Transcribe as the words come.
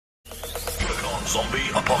Zombie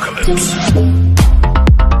Apocalypse.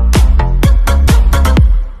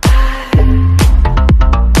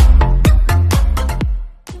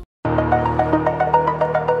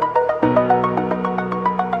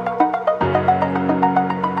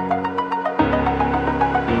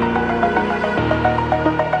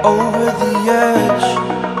 Over the edge,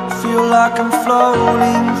 feel like I'm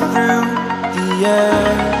floating through the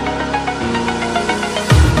air.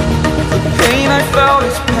 The pain I felt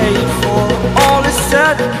is paid for, all is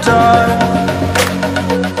said and done.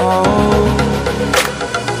 Oh,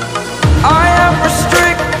 I am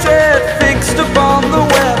restricted, fixed upon the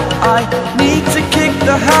web. I need to kick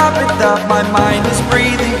the habit that my mind is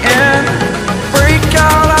breathing in. Break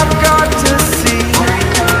out, I've got to see.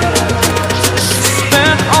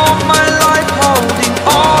 All my life holding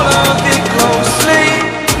all of it closely.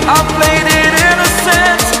 I played it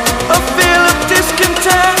innocent, a feel of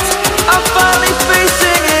discontent. I'm finally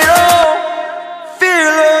facing it all,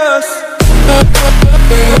 fearless.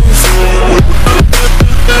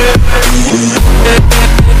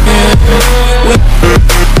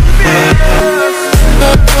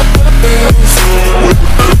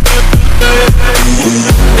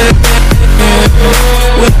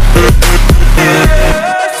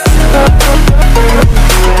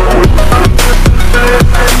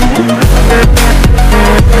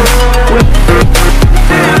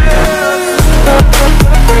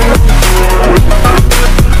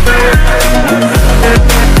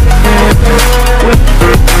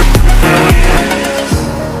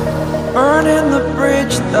 Burning the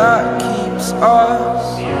bridge that keeps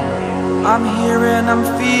us. I'm here and I'm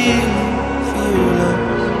feeling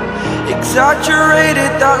fearless.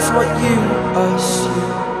 Exaggerated, that's what you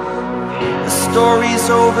assume. The story's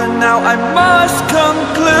over now, I must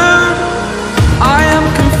conclude. I am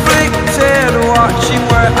conflicted, watching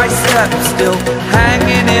where I step still,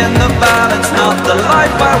 hanging in the balance. Not the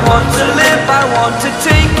life I want to live, I want to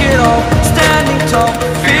take it all. Standing tall,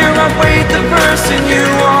 fear I've weighed the person you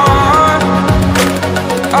are.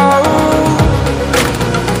 Oh,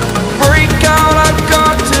 break out, I've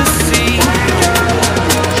got to see.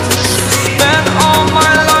 Spent all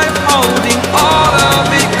my life holding all of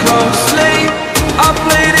it closely. I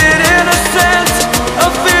played it innocent, a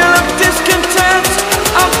feel of discontent.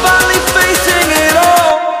 I'm finally facing it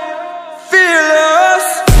all, fearless.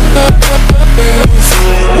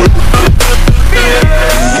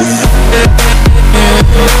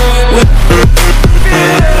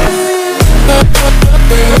 Fearless.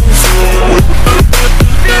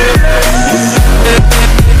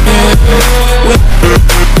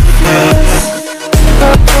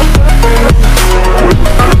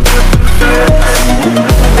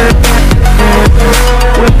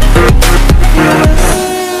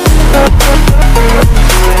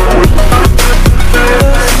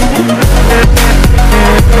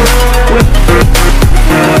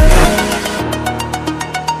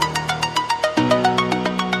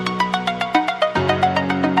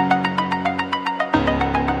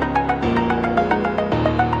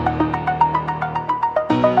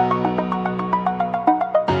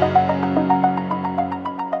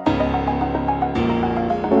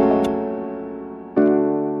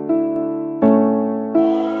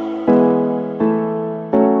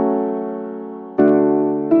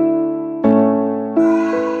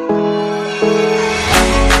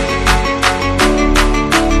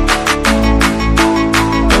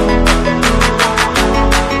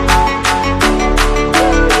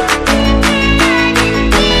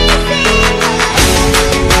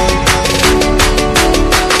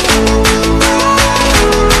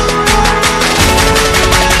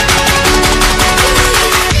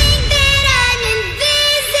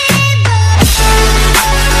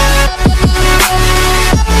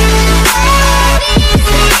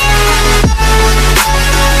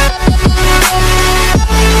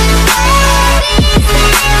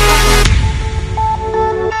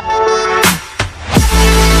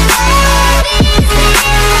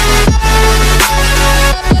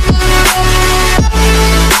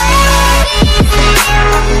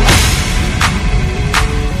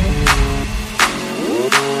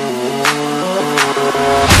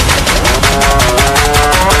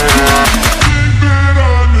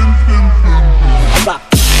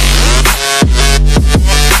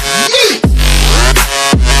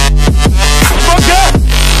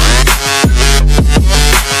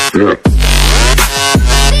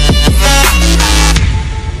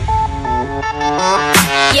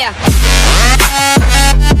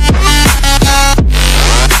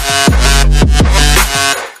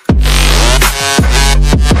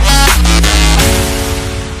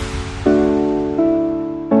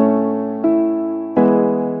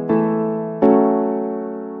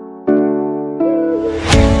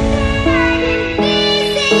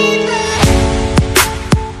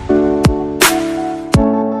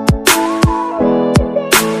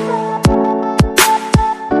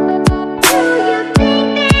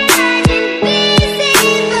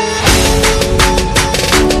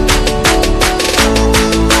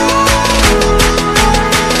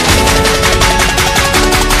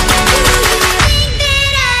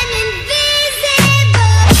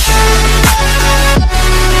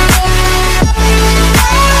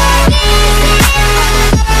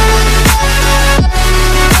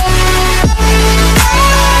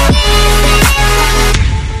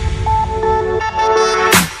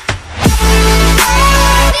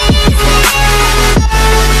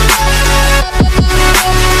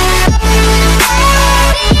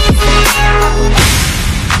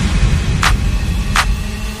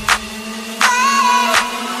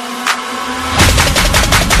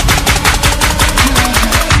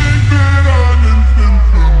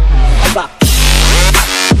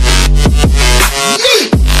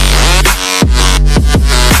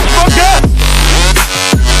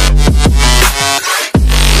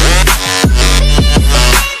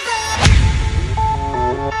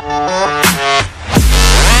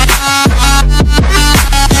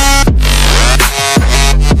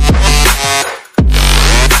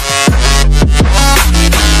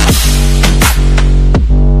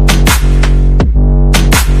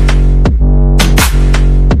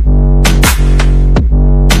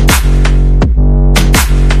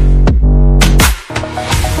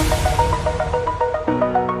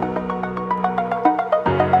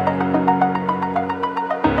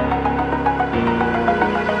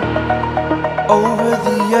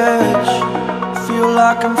 edge, feel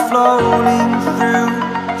like I'm floating through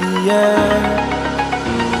the air.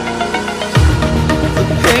 The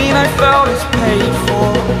pain I felt is paid for,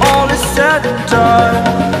 all is said and done.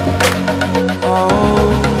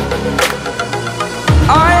 Oh,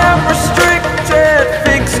 I am restricted,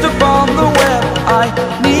 fixed upon the web. I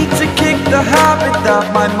need to kick the habit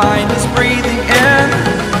that my mind is breathing in.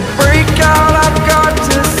 Break out, I've got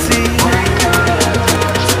to see.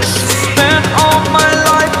 Spent all my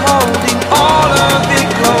life holding all of it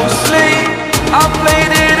closely. I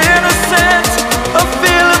played it innocent, a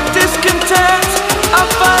feel of discontent. I'm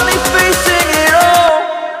finally facing it all,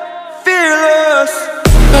 fearless.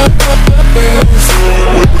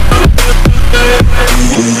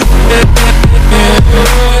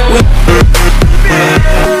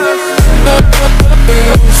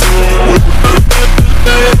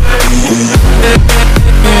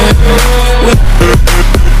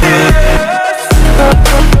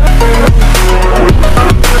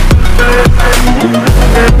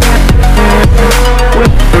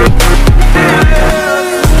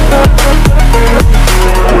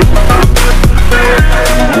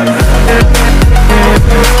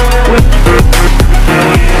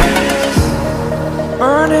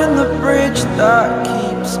 Burning the bridge that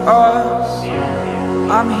keeps us.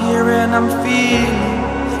 I'm here and I'm feeling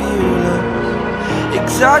fearless.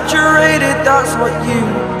 Exaggerated, that's what you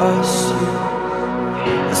assume.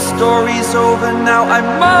 The story's over now, I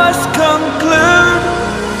must conclude.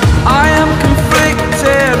 I am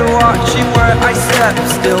conflicted, watching where I step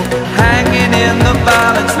still, hanging in the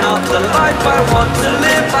balance. Not the life I want to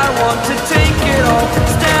live, I want to take it all.